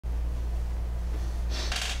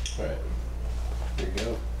All right. Here you go.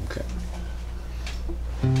 Okay.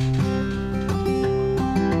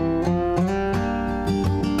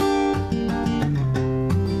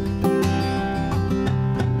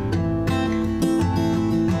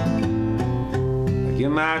 I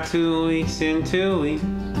give my 2 weeks in 2 weeks.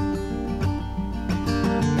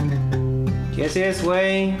 Guess it's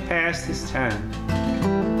way past this time.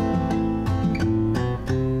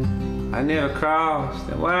 I never crossed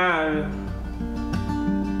the wire.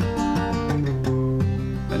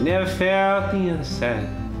 I never felt the other side.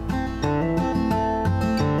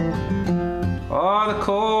 Or the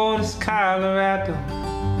coldest Colorado,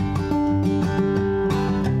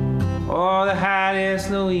 or the hottest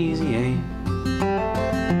Louisiana,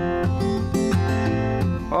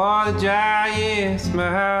 or the driest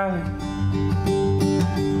Mojave.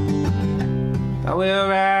 I will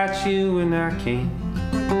write you when I can.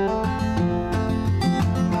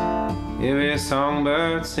 Every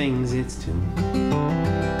songbird sings its tune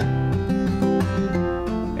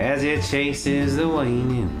as it chases the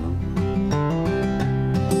waning moon.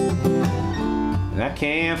 And I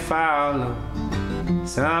can't follow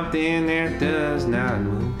something that does not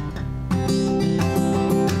move.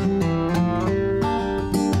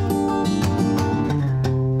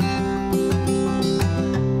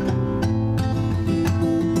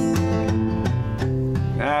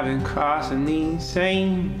 I've been crossing these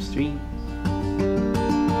same streets.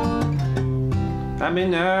 I've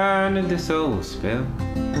been under this old spell,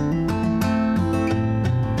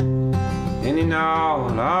 and in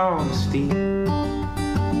all honesty,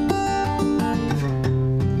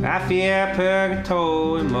 I fear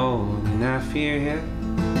purgatory more than I fear hell,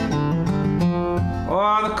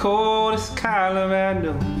 or the coldest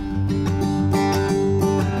Colorado,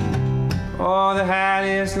 or the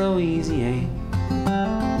hottest Louisiana,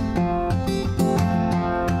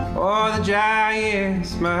 or the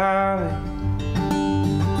driest Mojave.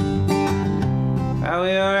 I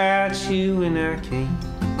will write you when I can.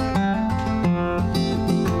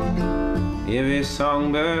 Every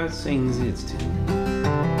songbird sings its tune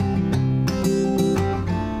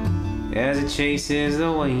as it chases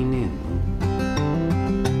the waning moon.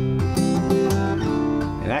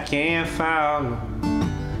 And I can't follow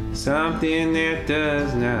something that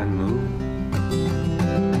does not move.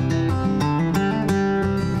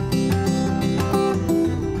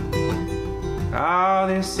 All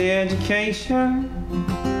this education,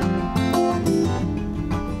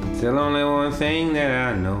 still only one thing that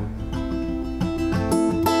I know.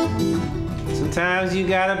 Sometimes you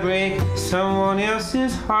gotta break someone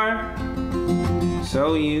else's heart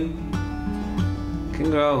so you can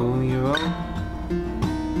grow your own.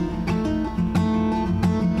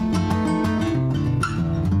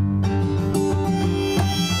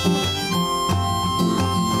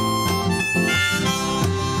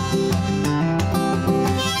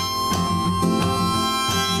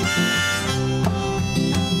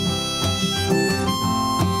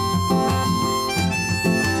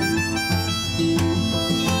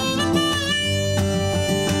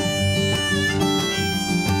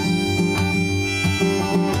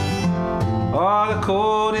 Or the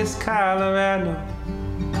coldest Colorado,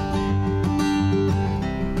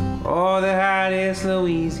 or the hottest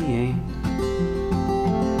Louisiana,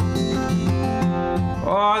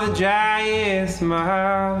 or the driest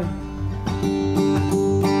Mojave.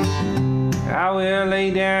 I will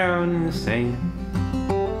lay down in the sand.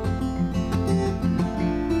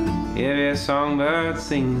 Every songbird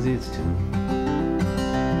sings its tune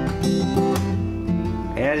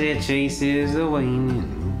as it chases the waning moon.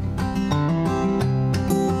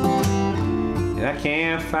 And I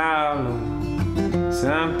can't follow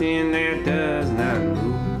something that does not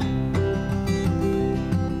move.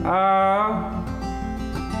 Oh,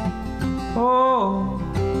 oh,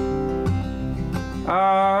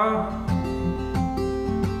 oh,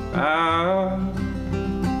 oh.